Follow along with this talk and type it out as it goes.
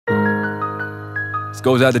This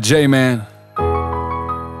goes out to J-Man,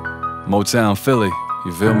 Motown, Philly,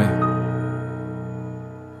 you feel me?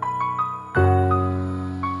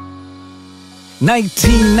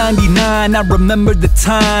 1999, I remember the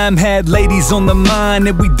time. Had ladies on the mind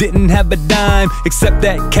and we didn't have a dime except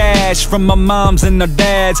that cash from our moms and our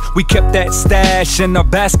dads. We kept that stash in our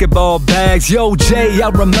basketball bags. Yo, Jay, I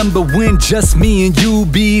remember when just me and you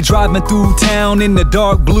be driving through town in the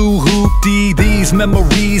dark blue hoopty. These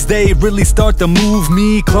memories, they really start to move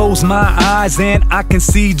me. Close my eyes and I can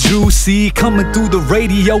see Juicy coming through the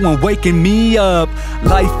radio and waking me up.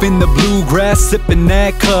 Life in the bluegrass, sipping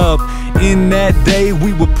that cup. In that day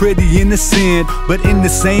we were pretty innocent, but in the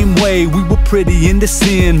same way we were pretty into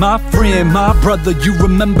sin. My friend, my brother, you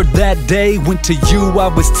remember that day? Went to you,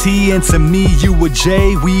 I was T, and to me you were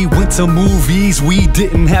J. We went to movies we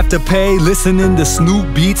didn't have to pay, listening to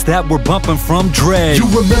Snoop beats that were bumping from Dre. You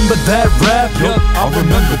remember that rap? Yup, I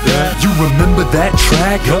remember that. You remember that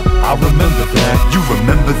track? Yup, I remember that. You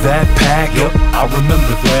remember that pack? Yup, I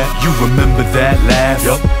remember that. You remember that laugh?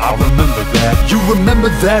 Yup, I remember that. You remember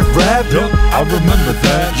that rap? Yup, I remember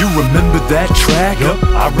that. You remember that track? Yup,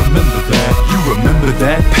 I remember that. You remember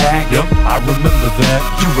that pack? Yup, I remember that.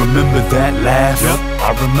 You remember that laugh? Yup,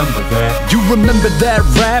 I remember that. You remember that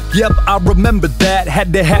rap? Yep, I remember that.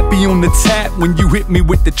 Had the happy on the tap when you hit me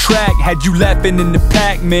with the track. Had you laughing in the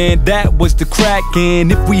pack, man, that was the crack.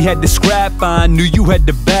 And if we had to scrap, I knew you had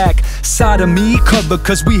the back side of me covered,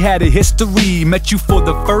 cause we had a history. Met you for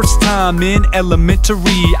the first time in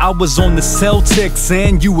elementary. I was on the Celtics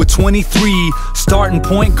and you were 23, starting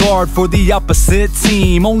point guard for the opposite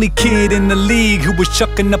team. Only kid in the league who was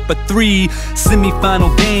chucking up a three.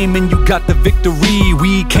 Semi-final game and you got the victory.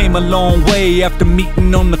 We came a long way after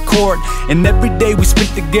meeting on the court, and every day we spent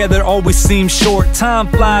together always seemed short. Time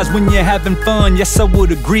flies when you're having fun, yes I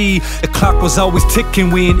would agree. The clock was always ticking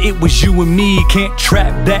when it was you and me. Can't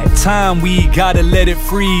trap that time, we gotta let it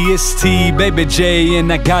free. It's T, baby J,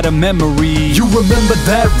 and I got a memory. You remember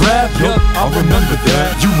that rap? Yup, I remember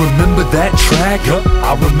that. You remember that track? Yup,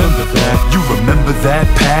 I remember that. You remember that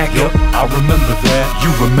pack? Yup, I remember that.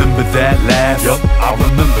 You remember that laugh? Yup, I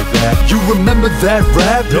remember that. You remember that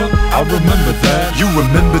rap? Yup, I remember that. You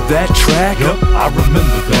remember that track? Yup, I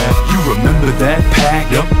remember that. You remember that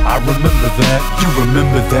pack? Yup, I remember that. You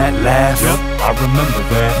remember that laugh? Yup, I remember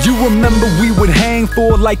that. You remember we would hang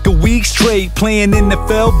for like a week straight, playing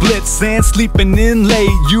NFL blitz and sleeping in late.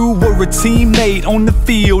 You were a teammate on the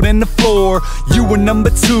field and the floor. You were number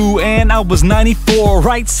 2 and I was 94.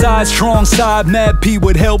 Right side, strong side, Mad P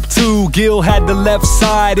would help too. Gil had the left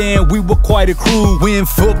side and we were quite a crew. When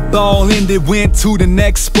football ended, went to the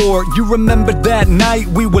next sport. You remember that night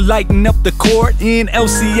we were lighting up the court in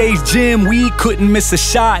LCA's gym. We couldn't miss a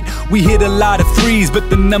shot. We hit a lot of threes, but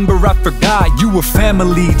the number I forgot. You were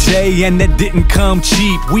family, Jay, and that didn't come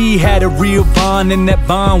cheap. We had a real bond and that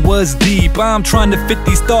bond was deep. I'm trying to fit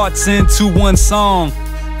these thoughts into one song.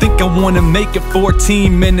 Think I wanna make it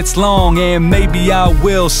 14 minutes long, and maybe I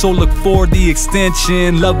will, so look for the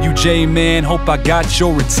extension. Love you, J-Man, hope I got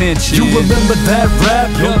your attention. You remember that rap?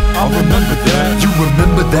 Yup, I remember that. You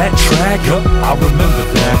remember that track? Yup, I remember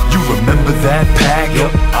that. You remember that pack? Yup,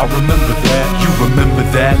 I remember that. You remember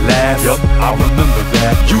that laugh? Yup, I remember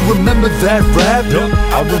that. You remember that rap? Yup,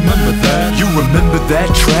 I remember that. You remember that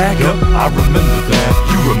track? Yup, I remember that.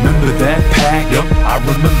 You remember that pack? Yup, I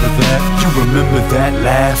remember that. You remember that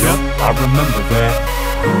laugh? Yup, I remember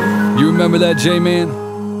that. You remember that, J-Man?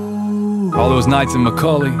 All those nights in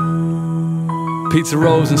Macaulay, pizza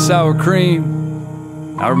rolls and sour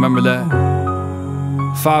cream. I remember that.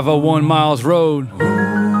 501 Miles Road.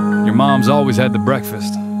 Your mom's always had the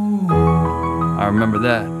breakfast. I remember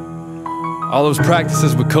that. All those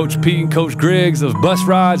practices with Coach Pete and Coach Griggs, those bus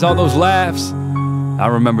rides, all those laughs. I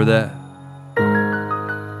remember that.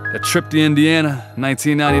 That trip to Indiana,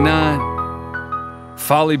 1999.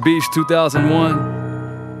 Folly Beach,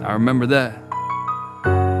 2001. I remember that.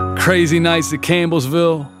 Crazy nights at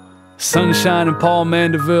Campbellsville, sunshine in Paul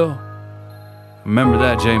Mandeville. Remember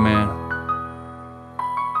that, J-Man.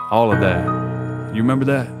 All of that. You remember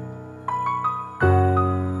that?